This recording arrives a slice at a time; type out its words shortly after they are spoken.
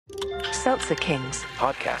Seltzer Kings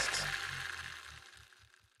podcasts.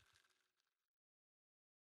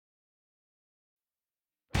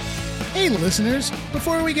 Hey listeners,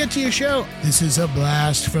 before we get to your show, this is a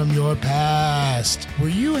blast from your past. Were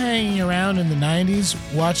you hanging around in the 90s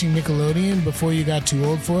watching Nickelodeon before you got too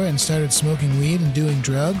old for it and started smoking weed and doing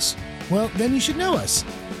drugs? Well, then you should know us.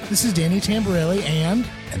 This is Danny Tamborelli and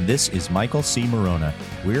this is Michael C. Morona.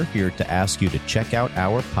 We're here to ask you to check out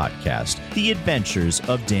our podcast, The Adventures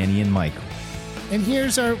of Danny and Michael. And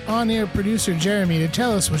here's our on-air producer, Jeremy, to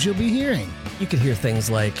tell us what you'll be hearing. You could hear things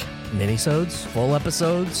like minisodes, full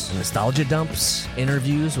episodes, nostalgia dumps,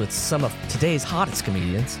 interviews with some of today's hottest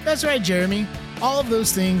comedians. That's right, Jeremy. All of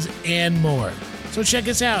those things and more. So check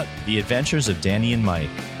us out. The Adventures of Danny and Mike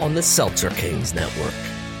on the Seltzer Kings Network.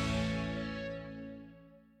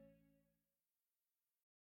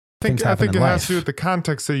 I think it has to do with the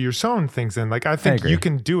context that you're showing things in. Like, I think you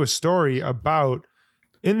can do a story about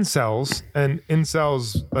incels and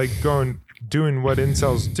incels like doing what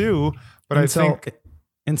incels do, but I think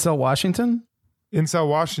Incel Washington? Incel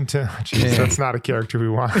Washington. Jeez, that's not a character we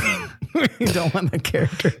want. We don't want the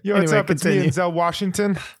character. Yo, what's up? Continue. It's me, Incel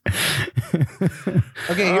Washington.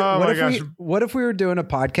 Okay, what if we were doing a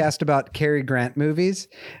podcast about Cary Grant movies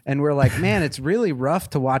and we're like, man, it's really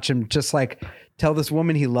rough to watch him just like tell this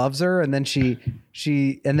woman he loves her, and then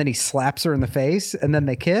and then he slaps her in the face, and then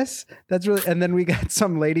they kiss. And then we got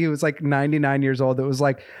some lady who was like 99 years old that was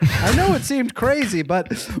like, I know it seemed crazy,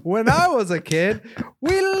 but when I was a kid,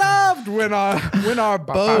 we loved when our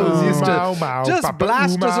beaux used to just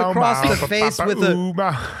blast us across the face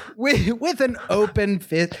with an open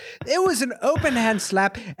fist. It was an open hand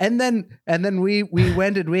slap, and then we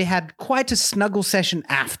went and we had quite a snuggle session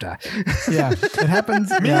after. Yeah, it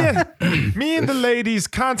happens. Me and the ladies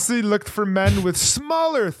constantly looked for men with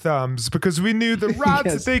smaller thumbs because we knew the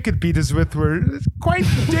rods that they could beat us with were quite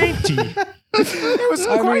dainty. It was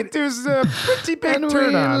a pretty big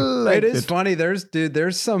turn on. It is funny.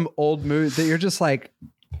 There's some old movies that you're just like,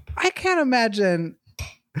 I can't imagine.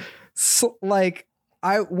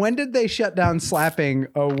 When did they shut down slapping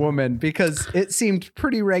a woman? Because it seemed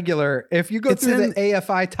pretty regular. If you go through the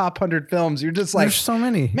AFI top 100 films, you're just like, there's so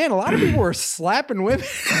many. Man, a lot of people were slapping women.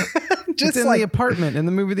 Just in The Apartment. In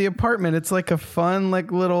the movie The Apartment, it's like a fun,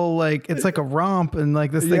 like little, like it's like a romp and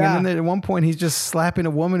like this thing. Yeah. And then at one point, he's just slapping a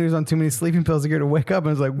woman who's on too many sleeping pills to get her to wake up.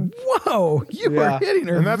 And it's like, whoa, you are hitting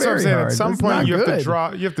her. And that's what I'm saying. Hard. At some point, you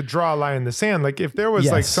have to draw a line in the sand. Like if there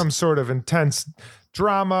was like some sort of intense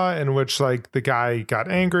drama in which like the guy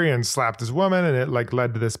got angry and slapped his woman and it like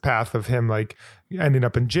led to this path of him like ending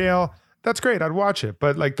up in jail, that's great. I'd watch it.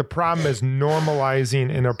 But like the problem is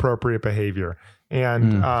normalizing inappropriate behavior.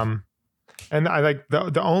 And I like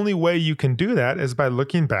the only way you can do that is by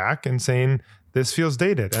looking back and saying this feels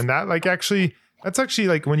dated. And that that's actually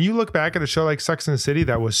like when you look back at a show like Sex and the City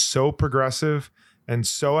that was so progressive and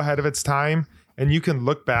so ahead of its time, and you can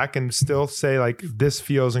look back and still say like this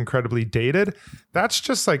feels incredibly dated, that's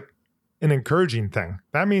just like an encouraging thing.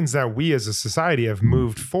 That means that we as a society have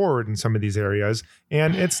moved forward in some of these areas,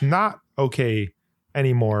 and it's not okay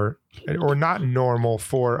anymore or not normal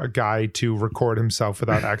for a guy to record himself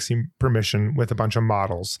without asking permission with a bunch of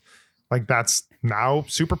models. Like that's now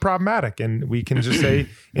super problematic. And we can just say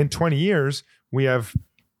in 20 years, we have,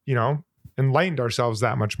 enlightened ourselves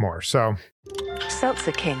that much more. So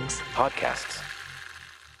Seltzer Kings podcasts.